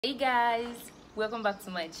Hey guys, welcome back to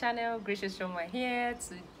my channel. Gracious Chioma here.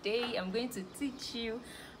 Today I'm going to teach you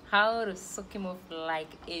how to suck him off like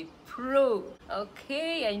a pro.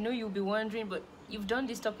 Okay, I know you'll be wondering, but you've done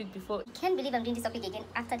this topic before. I can't believe I'm doing this topic again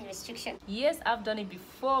after the restriction. Yes, I've done it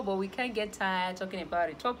before, but we can't get tired talking about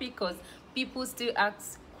the topic because people still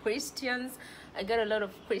ask questions. I got a lot of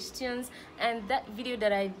questions, and that video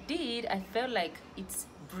that I did, I felt like it's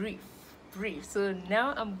brief. So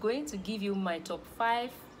now I'm going to give you my top 5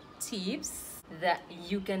 tips that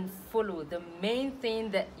you can follow. The main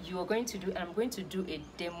thing that you are going to do, and I'm going to do a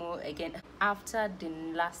demo again after the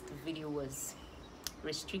last video was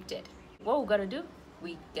restricted. What we gotta do,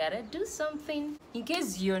 we gotta do something. In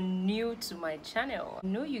case you're new to my channel, I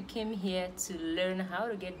know you came here to learn how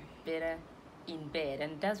to get better in bed,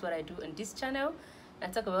 and that's what I do on this channel. I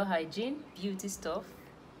talk about hygiene, beauty stuff.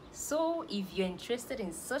 So if you're interested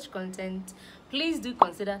in such content, please do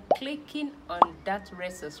consider clicking on that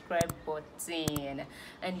red subscribe button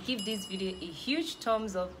and give this video a huge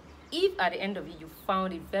thumbs up if at the end of it you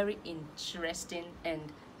found it very interesting and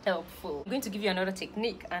helpful. I'm going to give you another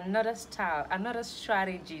technique, another style, another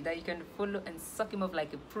strategy that you can follow and suck him off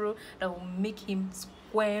like a pro that will make him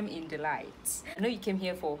squirm in delight. I know you came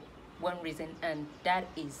here for one reason, and that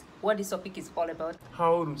is what this topic is all about: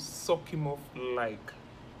 how to suck him off like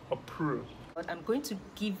a pro. But I'm going to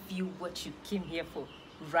give you what you came here for.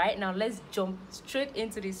 Right now, let's jump straight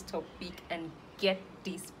into this topic and get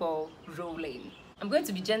this ball rolling. I'm going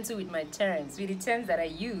to be gentle with my terms, with the terms that I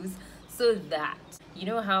use, so that you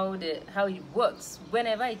know how it works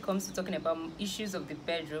whenever it comes to talking about issues of the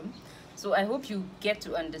bedroom. So I hope you get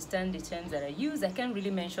to understand the terms that I use. I can't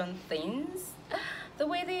really mention things the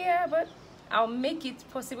way they are, but I'll make it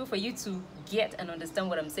possible for you to get and understand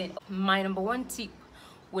what I'm saying. My number 1 tip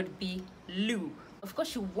would be lube. Of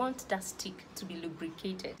course, you want that stick to be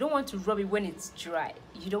lubricated. You don't want to rub it when it's dry.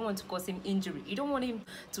 You don't want to cause him injury. You don't want him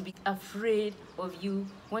to be afraid of you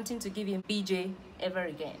wanting to give him BJ ever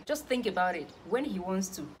again. Just think about it. When he wants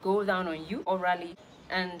to go down on you orally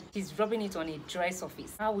and he's rubbing it on a dry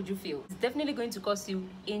surface, how would you feel? It's definitely going to cause you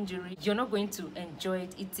injury. You're not going to enjoy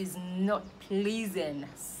it. It is not pleasant.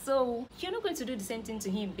 So you're not going to do the same thing to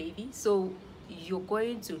him, baby. So you're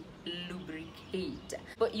going to lubricate.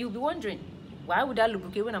 But you'll be wondering, why would I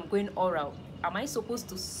lubricate when I'm going oral? Am I supposed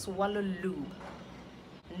to swallow lube?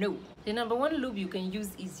 No. The number 1 lube you can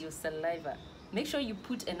use is your saliva. Make sure you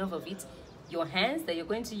put enough of it. Your hands that you're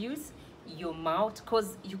going to use, your mouth,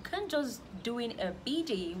 because you can't just doing a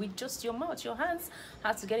BJ with just your mouth. Your hands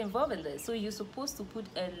have to get involved in this. So you're supposed to put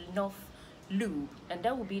enough lube, and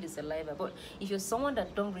that will be the saliva. But if you're someone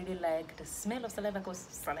that don't really like the smell of saliva, because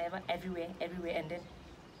saliva everywhere, and then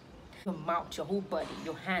your mouth, your whole body,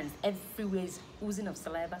 your hands, everywhere is oozing of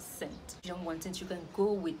saliva scent, you don't want it, you can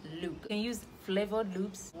go with lube. You can use flavored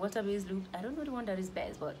lubes, water-based lube. I don't know the one that is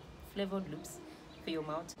best, but flavored lubes for your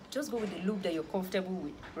mouth. Just go with the lube that you're comfortable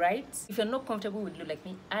with, right? If you're not comfortable with lube like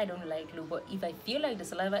me, I don't like lube, but if I feel like the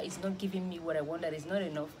saliva is not giving me what I want, that is not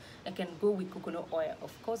enough, I can go with coconut oil.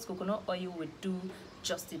 Of course, coconut oil will do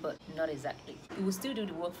justice, but not exactly. It will still do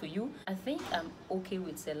the work for you. I think I'm okay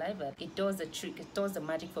with saliva. It does the trick, it does the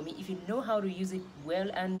magic for me if you know how to use it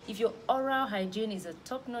well. And if your oral hygiene is a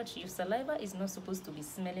top-notch, your saliva is not supposed to be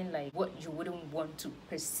smelling like what you wouldn't want to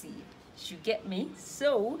perceive. You get me?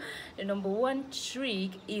 So the number 1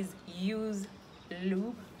 trick is use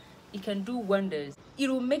lube. It can do wonders. It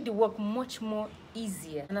will make the work much more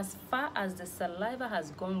easier. And as far as the saliva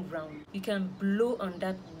has gone round, you can blow on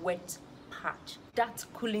that wet patch. That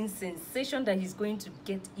cooling sensation that he's going to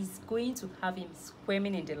get is going to have him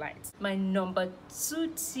squirming in delight. My number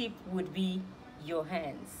 2 tip would be your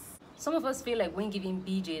hands. Some of us feel like when giving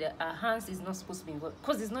BJ that our hands is not supposed to be involved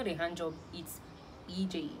because it's not a hand job, it's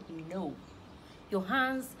BJ. No, your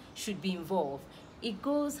hands should be involved. It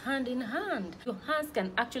goes hand in hand. Your hands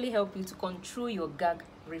can actually help you to control your gag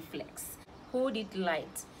reflex. Hold it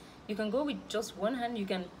light. You can go with just one hand. You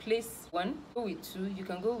can place 1, go with 2, you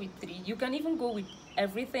can go with 3, you can even go with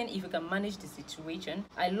everything if you can manage the situation.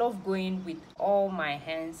 I love going with all my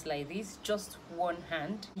hands like this, just one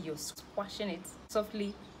hand. You're squashing it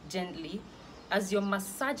softly, gently. As you're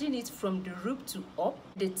massaging it from the root to up,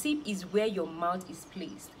 the tip is where your mouth is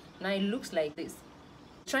placed. Now it looks like this.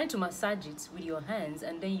 Trying to massage it with your hands,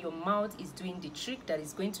 and then your mouth is doing the trick that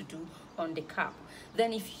is going to do on the cap.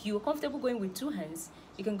 Then if you're comfortable going with 2 hands,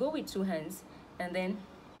 you can go with 2 hands, and then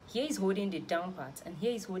here is holding the down part and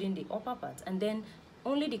here is holding the upper part, and then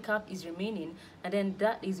only the cap is remaining, and then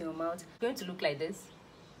that is your mouth. It's going to look like this.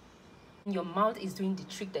 Your mouth is doing the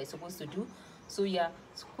trick that it's supposed to do. So you're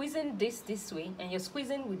squeezing this way, and you're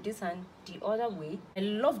squeezing with this hand the other way. I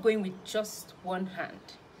love going with just one hand.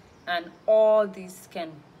 and all this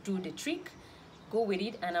can do the trick. Go with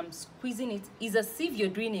it, and I'm squeezing it. It's as if you're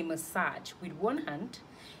doing a massage with one hand.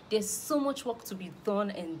 There's so much work to be done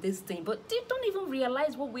in this thing, but they don't even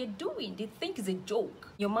realize what we're doing. They think it's a joke.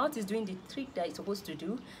 Your mouth is doing the trick that it's supposed to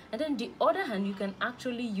do, and then the other hand, you can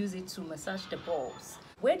actually use it to massage the balls.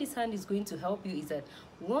 Where this hand is going to help you is that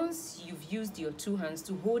once you've used your two hands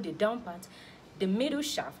to hold the down part, the middle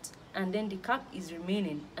shaft, and then the cap is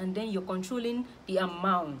remaining, and then you're controlling the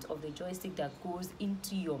amount of the joystick that goes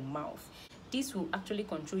into your mouth. This will actually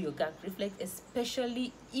control your gag reflex,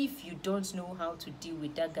 especially if you don't know how to deal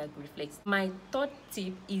with that gag reflex. My third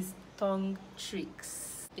tip is tongue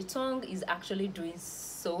tricks. The tongue is actually doing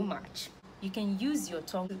so much. You can use your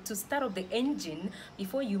tongue to start up the engine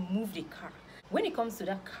before you move the car. When it comes to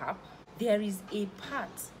that cap, there is a part.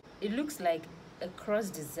 It looks like a cross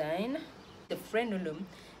design, the frenulum.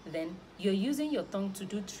 Then you're using your tongue to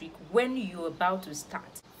do trick when you're about to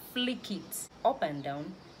start. Flick it up and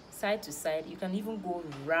down, side to side. You can even go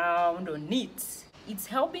round on it. It's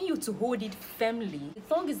helping you to hold it firmly. The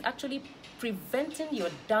tongue is actually preventing your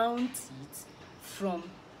down teeth from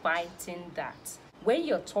biting that. Where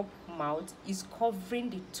your top mouth is covering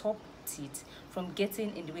the top teeth from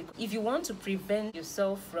getting in the way. If you want to prevent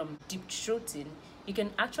yourself from deep throating, you can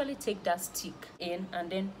actually take that stick in and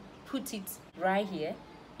then put it right here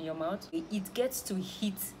in your mouth. It gets to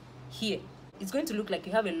hit here. It's going to look like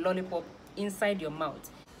you have a lollipop inside your mouth.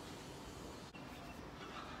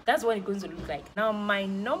 That's what it's going to look like. Now, my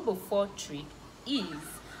number 4 trick is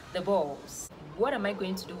the balls. What am I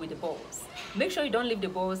going to do with the balls? Make sure you don't leave the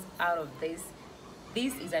balls out of this.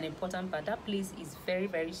 This is an important part. That place is very,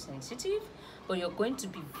 very sensitive, but you're going to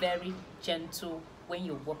be very gentle when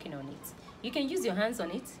you're working on it. You can use your hands on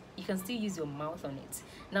it. You can still use your mouth on it.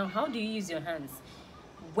 Now, how do you use your hands?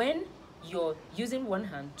 When you're using one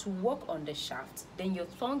hand to work on the shaft, then your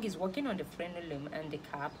tongue is working on the frenulum and the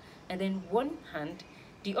cap, and then one hand,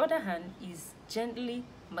 the other hand is gently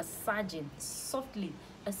massaging softly,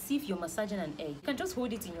 as if you're massaging an egg. You can just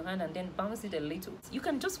hold it in your hand and then bounce it a little. You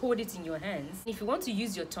can just hold it in your hands. If you want to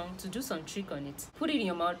use your tongue to do some trick on it, put it in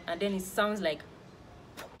your mouth and then it sounds like.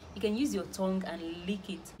 You can use your tongue and lick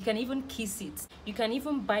it. You can even kiss it. You can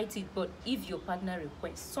even bite it, but if your partner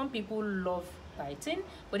requests. Some people love biting,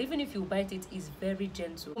 but even if you bite it, it's very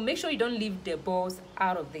gentle. Make sure you don't leave the balls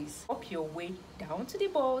out of this. Up your way down to the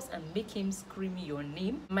balls and make him scream your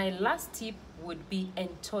name. My last tip would be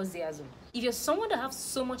enthusiasm. If you're someone that has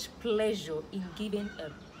so much pleasure in giving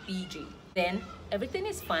a BJ, then everything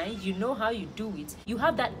is fine. You know how you do it. You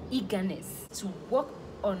have that eagerness to work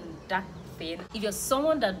on that thing. If you're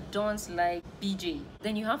someone that don't like BJ,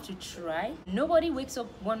 then you have to try. Nobody wakes up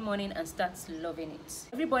one morning and starts loving it.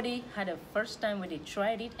 Everybody had a first time when they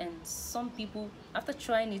tried it, and some people, after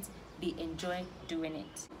trying it, they enjoy doing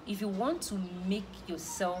it. If you want to make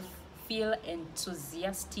yourself feel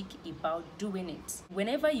enthusiastic about doing it,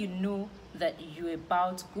 whenever you know that you're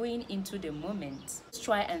about going into the moment,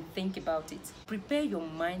 try and think about it. Prepare your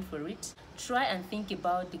mind for it. Try and think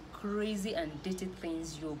about the crazy and dirty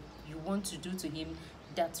things you want to do to him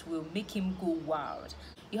that will make him go wild.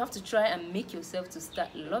 You have to try and make yourself to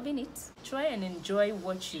start loving it. Try and enjoy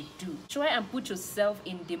what you do. Try and put yourself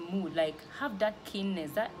in the mood, like have that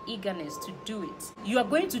keenness, that eagerness to do it. You are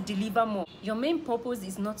going to deliver more. Your main purpose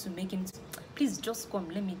is not to make him, please just come,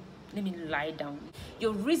 let me lie down.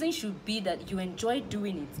 Your reason should be that you enjoy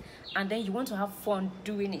doing it and then you want to have fun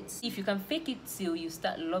doing it. If you can fake it till you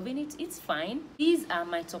start loving it, it's fine. These are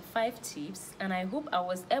my top 5 tips, and I hope I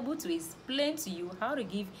was able to explain to you how to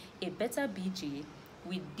give a better BJ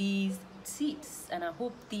with these tips, and I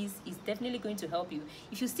hope this is definitely going to help you.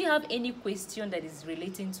 If you still have any question that is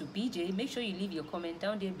relating to BJ, make sure you leave your comment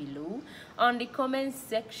down there below on the comment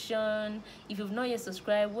section. If you've not yet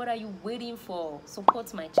subscribed, what are you waiting for?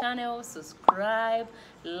 Support my channel, subscribe,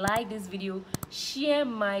 like this video, share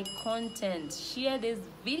my content, share this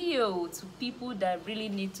video to people that really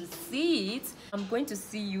need to see it. I'm going to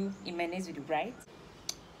see you in my next video, right?